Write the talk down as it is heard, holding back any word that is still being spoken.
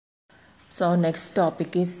So next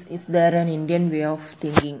topic is there an Indian way of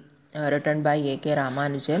thinking, written by A.K.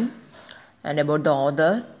 Ramanujan, and about the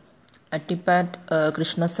author Attipat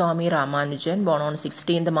Krishnaswamy Ramanujan, born on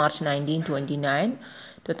 16th March 1929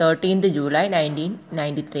 to 13th July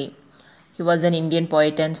 1993. He was an Indian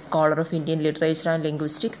poet and scholar of Indian literature and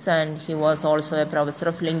linguistics, and he was also a professor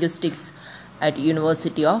of linguistics at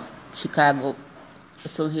University of Chicago.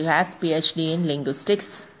 So he has PhD in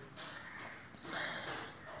linguistics,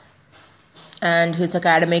 and his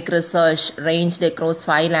academic research ranged across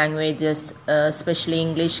 5 languages, especially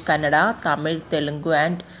English, Kannada, Tamil, Telugu,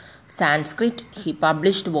 and Sanskrit. He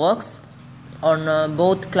published works on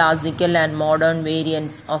both classical and modern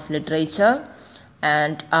variants of literature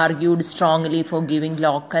and argued strongly for giving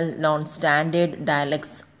local non-standard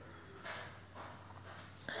dialects.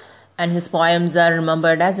 And his poems are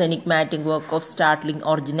remembered as enigmatic work of startling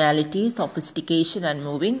originality, sophistication, and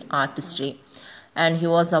moving artistry. And he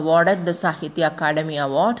was awarded the Sahitya Akademi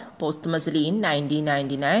Award posthumously in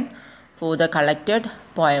 1999 for the collected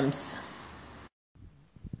poems.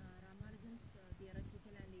 Ramanujan's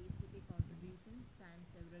theoretical and aesthetic contributions span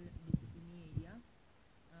several disciplinary areas.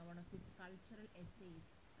 One of his cultural essays,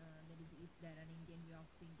 that is there an Indian way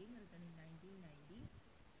of thinking, written in 1990,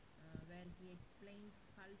 where he explains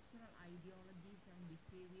cultural ideologies and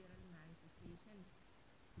behavioral manifestations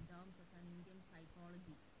in terms of an Indian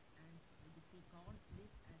psychology, and he calls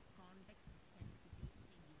this as context-sensitive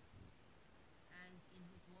thinking. And in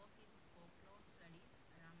his work in folklore studies,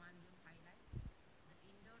 Ramanujan highlights the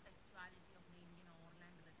intertextuality of the Indian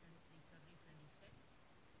Orland written literary tradition,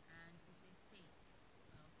 and his essay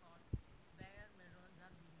called Where Mirrors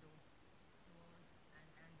Are Windows towards an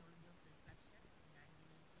Anthology of Reflection in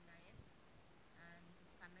 1989, and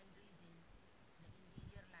his commentaries in The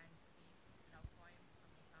Interior Landscape, Love Poems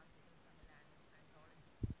from a Classical Tamil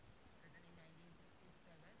Anthology, written in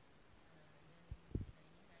 1967. Then in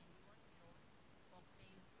 1991 he wrote Folk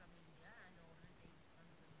Tales from India and Oral Tales from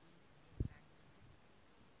 20 Indian languages.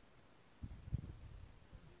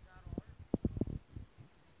 So these are all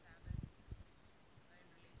examples when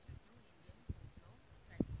related to Indian folklore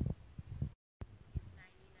studies. His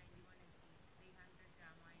 1991 essay, 300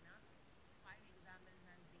 Ramayanas, 5 examples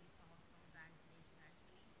and 3 thoughts on translation,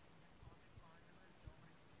 actually it has caused controversy over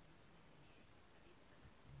its inclusion in the studies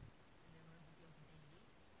syllabus in the University of Delhi.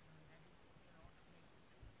 That is, he wrote of the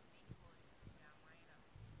existence of many versions of Ramayana,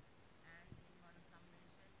 and in some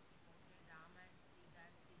versions he portrayed Rama and Sita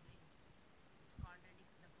as siblings, which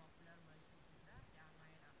contradicts the popular versions of the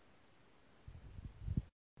Ramayana.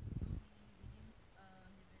 So he begins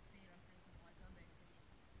his essay referring to Walter Benjamin.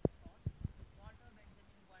 Quote, Walter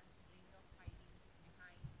Benjamin once dreamed of hiding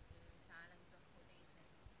behind phalanx of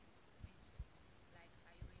quotations, which, like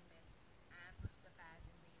highwaymen, ambushed the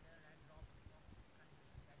pageant leader and robbed him of his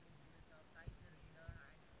country. That is, he will surprise the reader,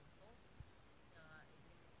 and also it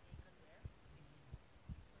will mistaken their beliefs.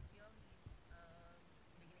 So here he is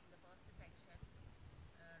beginning the first section,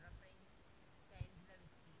 referring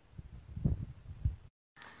Stanislavski.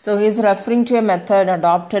 So he is referring to a method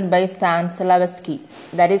adopted by Stanislavski.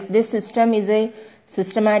 That is, this system is a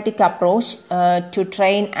systematic approach to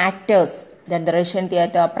train actors that the Russian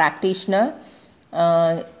theatre practitioner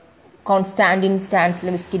Konstantin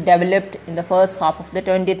Stanislavski developed in the first half of the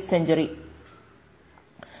 20th century,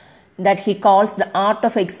 that he calls the art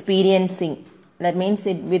of experiencing. That means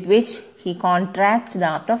with which he contrasts the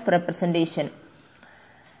art of representation.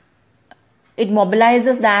 It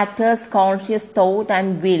mobilizes the actor's conscious thought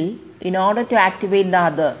and will in order to activate the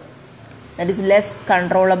other. That is less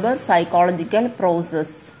controllable psychological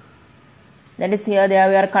process. That is, here we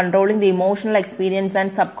are controlling the emotional experience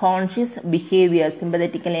and subconscious behavior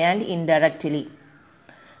sympathetically and indirectly.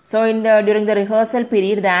 So during the rehearsal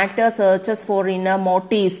period, the actor searches for inner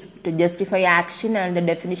motives to justify action and the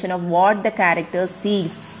definition of what the character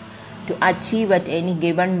seeks to achieve at any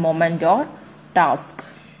given moment or task.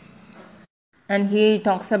 And he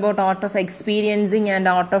talks about art of experiencing and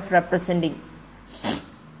art of representing.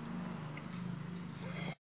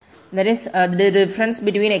 There is the difference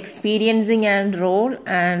between experiencing and role,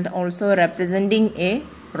 and also representing a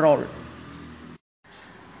role.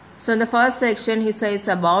 So in the first section he says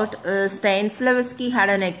about Stanislavski had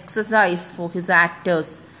an exercise for his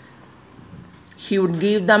actors. He would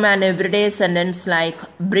give them an everyday sentence like,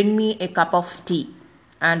 bring me a cup of tea,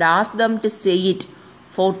 and ask them to say it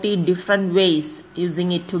 40 different ways,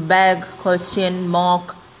 using it to beg, question,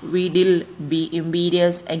 mock, wheedle, be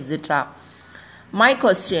imperious, etc. My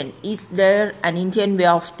question, is there an Indian way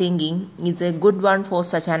of thinking, is a good one for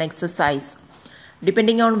such an exercise.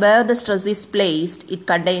 Depending on where the stress is placed, it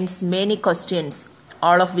contains many questions,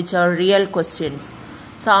 all of which are real questions.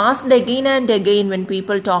 So asked again and again when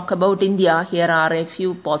people talk about India, here are a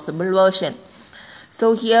few possible versions.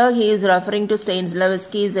 So here he is referring to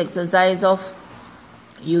Stanislavski's exercise of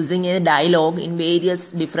using a dialogue in various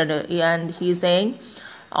different, and he is saying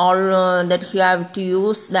all that he have to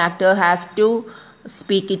use, the actor has to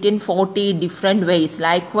speak it in 40 different ways.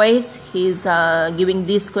 Likewise, he is giving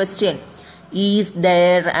this question: is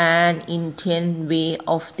there an Indian way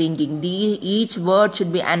of thinking? Each word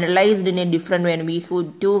should be analyzed in a different way, and we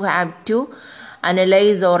do have to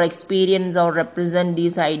analyze or experience or represent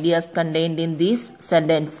these ideas contained in this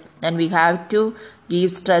sentence, and we have to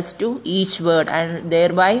give stress to each word, and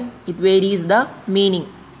thereby it varies the meaning.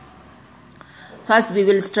 First, we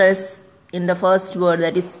will stress in the first word,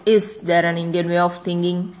 that is there an Indian way of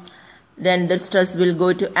thinking? Then the stress will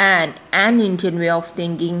go to an Indian way of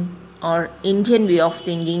thinking, or Indian way of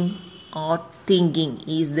thinking, or thinking.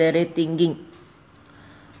 Is there a thinking?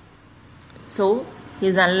 So he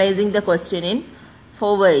is analyzing the question in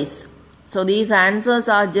 4 ways. So these answers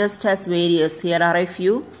are just as various. Here are a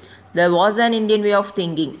few. There was an Indian way of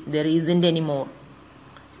thinking. There isn't anymore.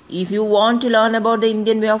 If you want to learn about the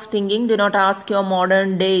Indian way of thinking, do not ask your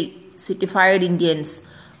modern day citified Indians.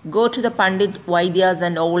 Go to the Pandit Vaidyas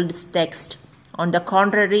and old text. On the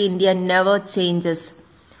contrary, India never changes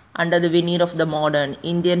under the veneer of the modern.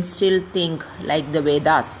 Indians still think like the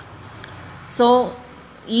Vedas. So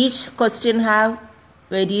each question have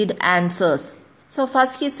varied answers. So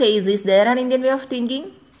first he says, is there an Indian way of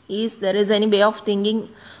thinking? Is there any way of thinking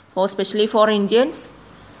especially for Indians?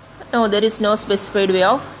 No, there is no specified way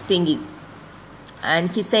of thinking.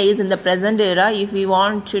 And he says, in the present era, if we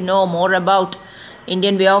want to know more about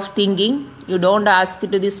Indian way of thinking, you don't ask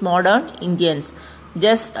it to these modern Indians.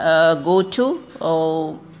 Just go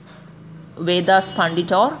to Vedas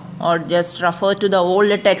Pandit or just refer to the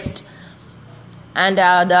old text. And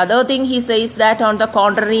the other thing he says, that on the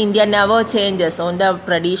contrary, India never changes. On the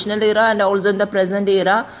traditional era and also in the present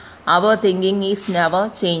era, our thinking is never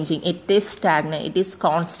changing. It is stagnant. It is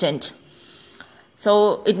constant.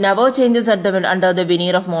 So it never changes under the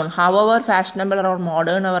veneer of modern. However fashionable or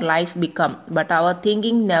modern our life become, but our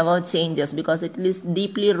thinking never changes because it is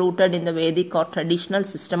deeply rooted in the Vedic or traditional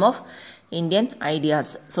system of Indian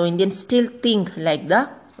ideas. So Indians still think like the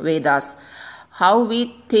Vedas. How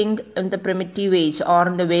we think in the primitive age or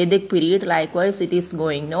in the Vedic period, likewise it is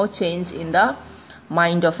going. No change in the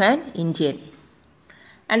mind of an Indian.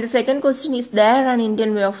 And the second question, is there an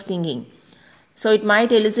Indian way of thinking? So it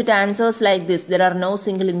might elicit answers like this: there are no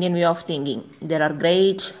single Indian way of thinking. There are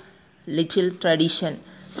great little tradition,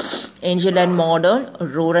 ancient and modern,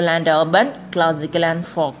 rural and urban, classical and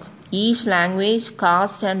folk. Each language,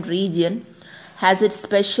 caste and region has its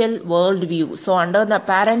special world view. So under the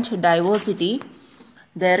apparent diversity,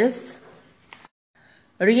 there is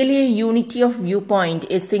really a unity of viewpoint,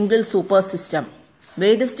 a single super system.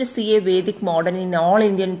 Vedists see a Vedic model in all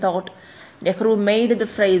Indian thought. Nehru made the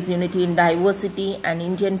phrase unity in diversity an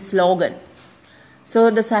Indian slogan. So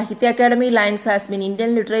the Sahitya Academy lines has been,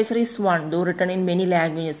 Indian literature is one, though written in many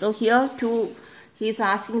languages. So here too, he is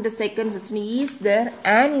asking the second question: is there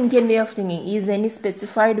an Indian way of thinking? Is any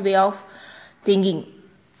specified way of thinking?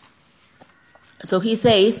 So he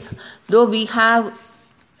says, though we have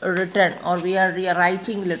written or we are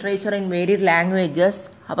writing literature in varied languages,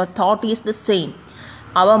 our thought is the same.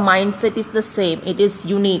 Our mindset is the same. It is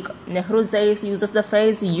unique. Nehru uses the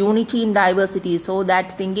phrase unity in diversity. So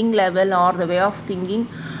that thinking level or the way of thinking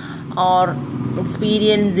or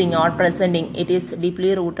experiencing or presenting, it is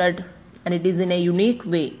deeply rooted and it is in a unique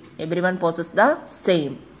way. Everyone possesses the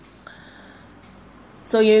same.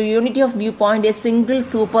 So your unity of viewpoint, a single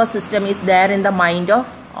super system is there in the mind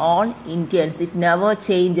of all Indians. It never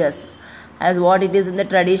changes. As what it is in the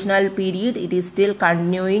traditional period, it is still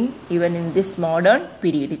continuing even in this modern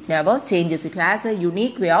period. It never changes. It has a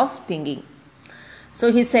unique way of thinking.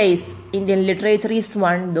 So he says, Indian literature is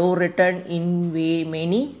one, though written in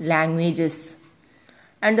many languages.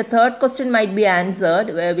 And the third question might be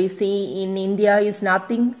answered, where we see in India is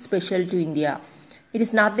nothing special to India. It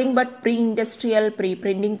is nothing but pre-industrial,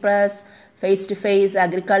 pre-printing press, face-to-face,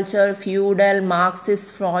 agriculture, feudal,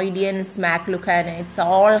 Marxist, Freudians, McLuhanites,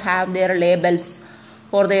 all have their labels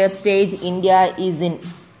for their stage India is in.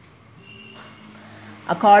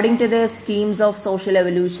 According to the schemes of social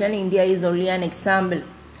evolution, India is only an example.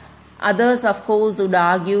 Others, of course, would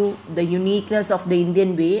argue the uniqueness of the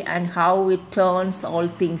Indian way and how it turns all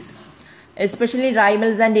things, especially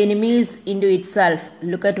rivals and enemies, into itself.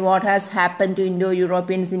 Look at what has happened to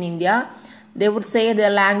Indo-Europeans in India. They would say their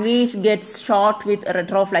language gets short with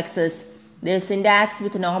retroflexes, their syntax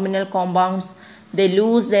with nominal compounds, They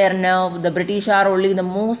lose their nerve. The British are only the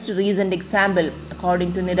most recent example,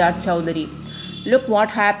 according to Niraj Chowdhury. Look what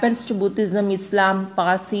happens to Buddhism, Islam,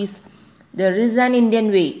 Parsis. There is an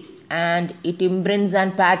Indian way, and it imprints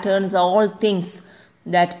and patterns all things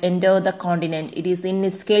that enter the continent. It is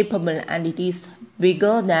inescapable and it is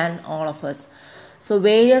bigger than all of us. So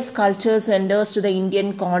various cultures enters to the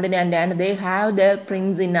Indian continent and they have their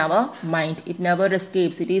prints in our mind. It never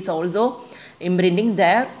escapes. It is also imprinting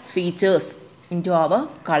their features into our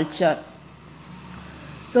culture.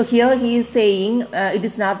 So here he is saying it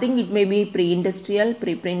is nothing, it may be pre-industrial,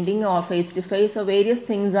 pre-printing or face-to-face. So various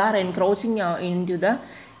things are encroaching into the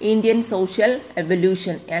Indian social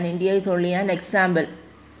evolution, and India is only an example.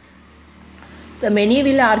 So many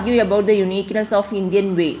will argue about the uniqueness of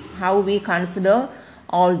Indian way, how we consider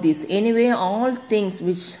all this. Anyway, all things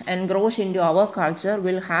which encroach into our culture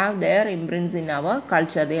will have their imprints in our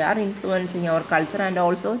culture. They are influencing our culture and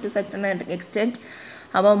also to a certain extent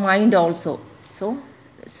our mind also. So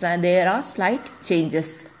there are slight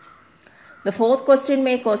changes. The fourth question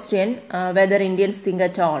may question whether Indians think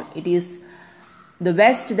at all. It is the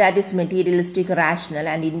West that is materialistic, rational,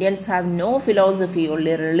 and Indians have no philosophy,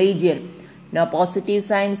 only religion, no positive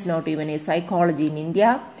science, not even a psychology. In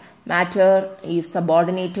India, matter is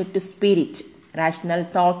subordinated to spirit, rational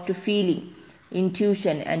thought to feeling,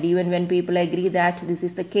 intuition, and even when people agree that this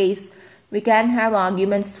is the case, we can have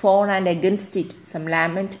arguments for and against it. Some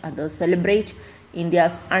lament, others celebrate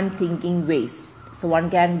India's unthinking ways. So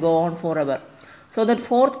one can go on forever. So that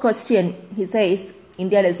fourth question, he says,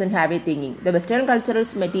 India doesn't have a thinking. The Western culture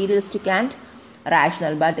is materialistic and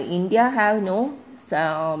rational, but India have no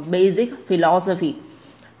basic philosophy.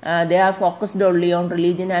 They are focused only on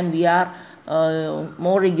religion, and we are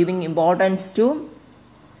more giving importance to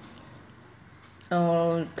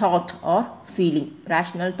thought or feeling,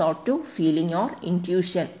 rational thought to feeling or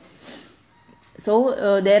intuition.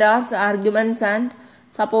 So there are arguments and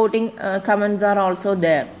supporting comments are also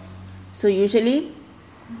there. So usually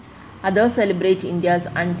others celebrate India's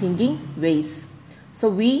unthinking ways. So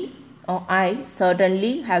we or I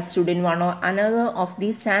certainly have stood in one or another of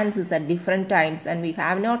these stances at different times, and we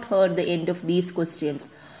have not heard the end of these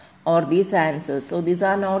questions or these answers. So these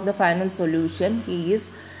are not the final solution. He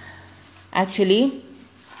is actually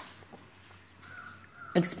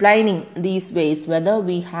explaining these ways, whether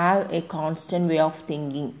we have a constant way of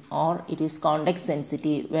thinking or it is context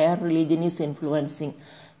sensitive, where religion is influencing,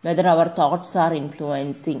 whether our thoughts are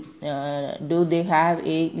influencing, do they have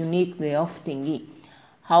a unique way of thinking,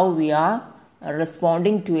 how we are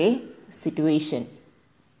responding to a situation.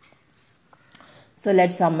 So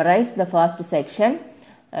let's summarize the first section.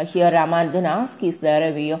 Here Ramanathan asks, is there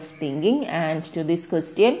a way of thinking? And to this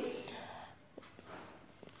question,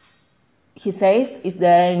 he says, is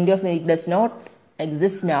there an India which does not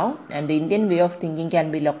exist now, and the Indian way of thinking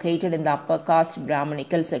can be located in the upper caste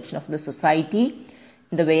Brahmanical section of the society,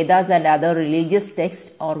 in the Vedas and other religious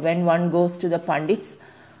texts, or when one goes to the Pandits.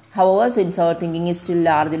 However, since our thinking is still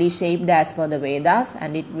largely shaped as per the Vedas,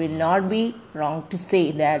 and it will not be wrong to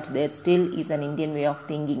say that there still is an Indian way of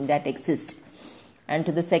thinking that exists. And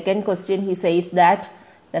to the second question, he says that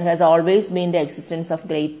there has always been the existence of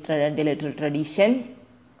great intellectual tradition,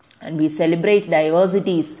 and we celebrate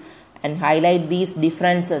diversities and highlight these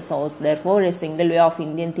differences. So therefore, a single way of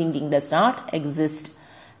Indian thinking does not exist.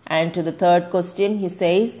 And to the third question, he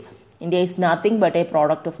says, India is nothing but a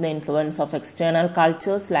product of the influence of external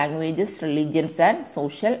cultures, languages, religions, and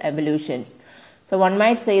social evolutions. So one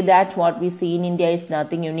might say that what we see in India is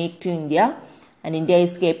nothing unique to India, and India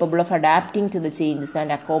is capable of adapting to the changes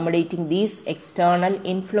and accommodating these external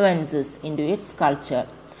influences into its culture.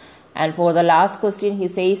 And for the last question, he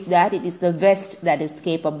says that it is the West that is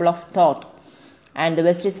capable of thought, and the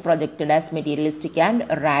West is projected as materialistic and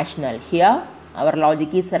rational. Here, our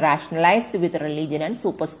logic is rationalized with religion and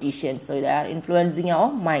superstition. So they are influencing our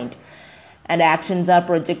mind, and actions are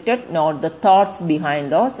projected, not the thoughts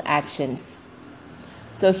behind those actions.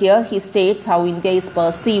 So here he states how India is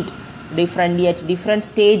perceived differently at different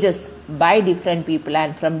stages by different people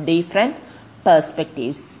and from different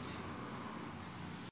perspectives.